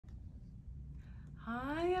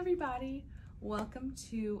everybody. Welcome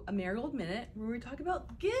to a Marigold Minute where we talk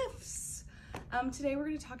about gifts. Today we're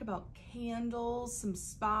going to talk about candles, some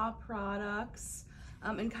spa products,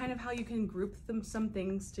 and kind of how you can group some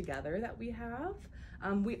things together that we have.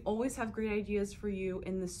 We always have great ideas for you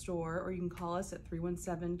in the store, or you can call us at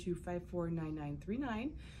 317-254-9939.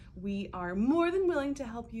 We are more than willing to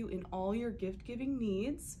help you in all your gift-giving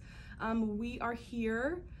needs. We are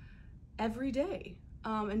here every day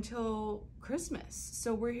until Christmas.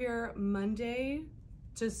 So we're here Monday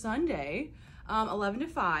to Sunday, 11 to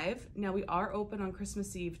 5. Now we are open on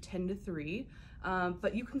Christmas Eve, 10 to 3,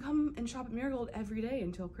 but you can come and shop at Marigold every day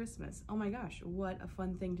until Christmas. Oh my gosh, what a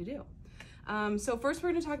fun thing to do. So first we're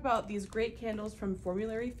going to talk about these great candles from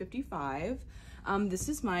Formulary 55. This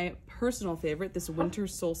is my personal favorite, this winter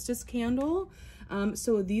solstice candle.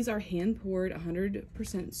 So these are hand-poured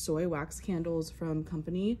 100% soy wax candles from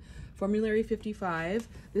company Formulary 55.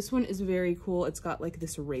 This one is very cool. It's got like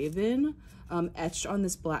this raven etched on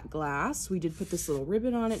this black glass. We did put this little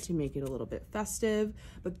ribbon on it to make it a little bit festive,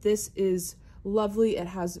 but this is lovely. It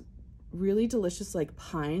has really delicious like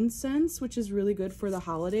pine scents, which is really good for the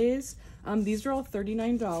holidays. These are all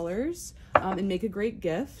 $39 and make a great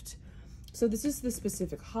gift. So this is the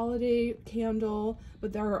specific holiday candle,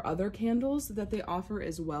 but there are other candles that they offer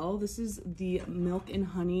as well. This is the milk and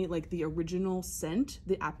honey, like the original scent,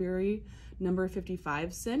 the Apiary number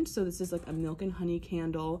 55 scent. So this is like a milk and honey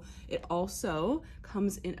candle. It also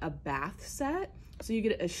comes in a bath set. So you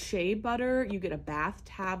get a shea butter, you get a bath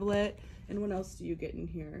tablet, and what else do you get in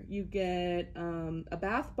here? You get a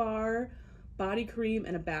bath bar, body cream,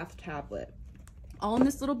 and a bath tablet. All in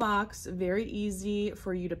this little box, very easy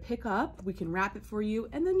for you to pick up. We can wrap it for you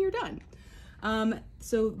and then you're done.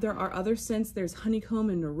 So there are other scents. There's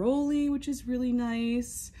honeycomb and neroli, which is really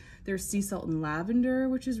nice. There's sea salt and lavender,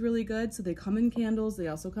 which is really good. So they come in candles. They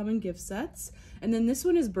also come in gift sets. And then this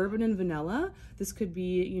one is bourbon and vanilla. This could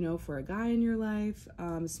be, you know, for a guy in your life.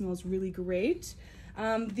 It smells really great.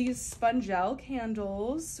 These Spongel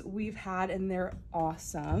candles we've had and they're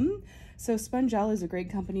awesome. So Spongel is a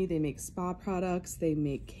great company. They make spa products, they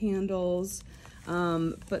make candles,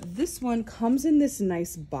 but this one comes in this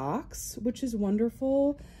nice box, which is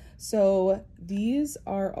wonderful. So these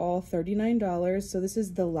are all $39. So this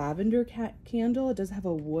is the lavender candle. It does have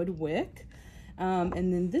a wood wick.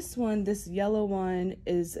 And then this one, this yellow one,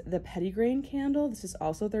 is the pettigrain candle. This is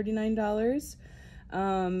also $39.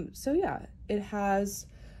 So yeah, it has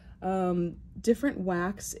different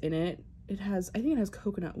wax in it. I think it has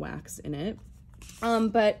coconut wax in it,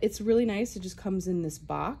 but it's really nice. It just comes in this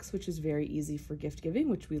box, which is very easy for gift giving,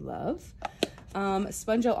 which we love.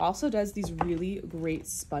 Spongel also does these really great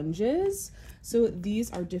sponges. So these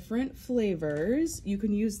are different flavors. You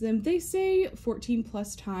can use them, they say 14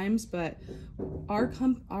 plus times, but our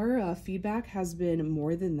feedback has been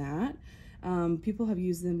more than that. People have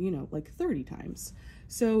used them, you know, like 30 times.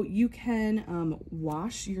 So you can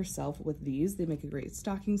wash yourself with these. They make a great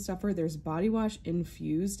stocking stuffer. There's body wash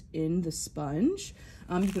infused in the sponge.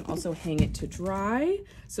 You can also hang it to dry.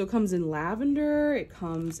 So it comes in lavender, it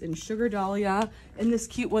comes in sugar dahlia, and this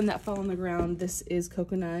cute one that fell on the ground, this is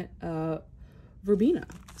coconut verbena.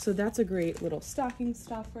 So that's a great little stocking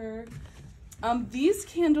stuffer. These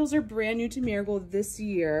candles are brand new to Marigold this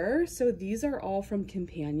year. So these are all from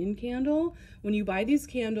Companion Candle. When you buy these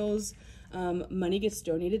candles, money gets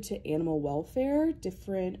donated to animal welfare,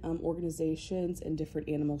 different organizations and different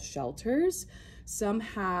animal shelters. Some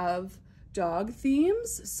have dog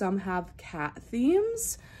themes, some have cat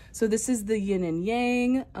themes. So this is the yin and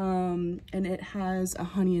yang, and it has a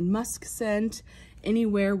honey and musk scent,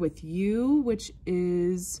 Anywhere with You, which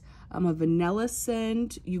is a vanilla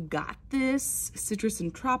scent, You Got This, citrus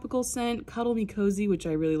and tropical scent, Cuddle Me Cozy, which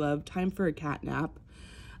I really love, Time for a Cat Nap.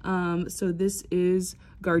 So this is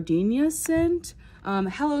gardenia scent.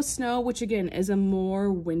 Hello Snow, which again is a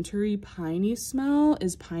more wintry piney smell,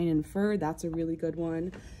 is pine and fir. That's a really good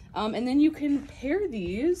one. And then you can pair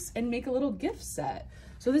these and make a little gift set.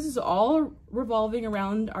 So this is all revolving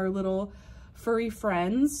around our little furry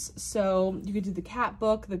friends. So you could do the cat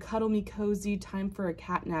book, the Cuddle Me Cozy, Time for a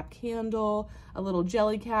Cat Nap candle, a little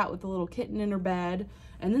jelly cat with a little kitten in her bed,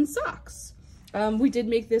 and then socks. We did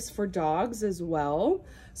make this for dogs as well.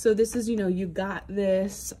 So this is, you know, You Got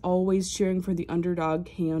This, always cheering for the underdog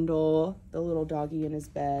candle, the little doggy in his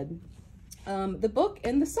bed, the book,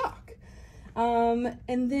 and the sock. And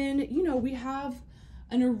then, you know, we have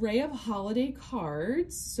an array of holiday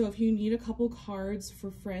cards. So if you need a couple cards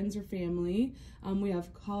for friends or family, we have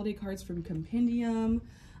holiday cards from Compendium,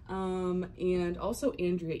 and also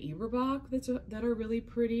Andrea Eberbach that are really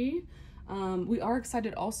pretty. We are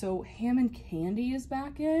excited also, Ham and Candy is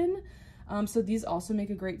back in. So these also make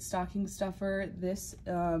a great stocking stuffer. This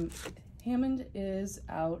Hammond is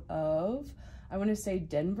out of, I want to say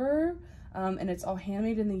Denver, and it's all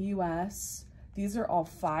handmade in the US. These are all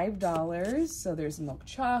 $5. So there's milk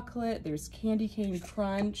chocolate, there's candy cane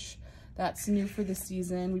crunch. That's new for the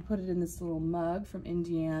season. We put it in this little mug from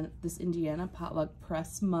Indiana, this Indiana potluck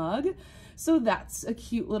press mug. So that's a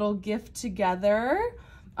cute little gift together.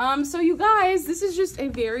 So you guys, this is just a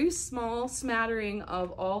very small smattering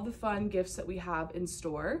of all the fun gifts that we have in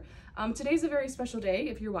store. Today's a very special day.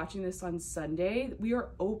 If you're watching this on Sunday, we are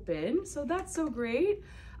open, so that's so great.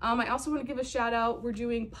 I also want to give a shout out. We're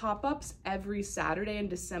doing pop-ups every Saturday in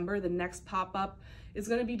December. The next pop-up is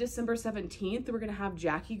going to be December 17th. We're going to have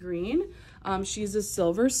Jackie Green. She's a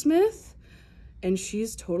silversmith and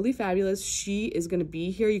she's totally fabulous. She is going to be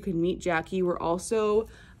here. You can meet Jackie. We're also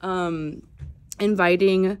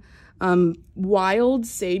inviting Wild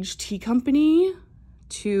Sage Tea Company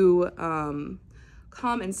to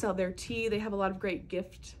come and sell their tea. They have a lot of great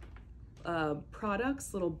gift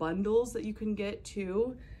products, little bundles that you can get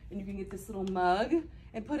too. And you can get this little mug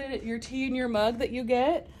and put it, your tea in your mug that you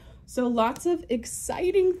get. So lots of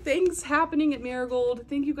exciting things happening at Marigold.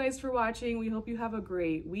 Thank you guys for watching. We hope you have a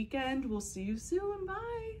great weekend. We'll see you soon.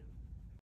 Bye.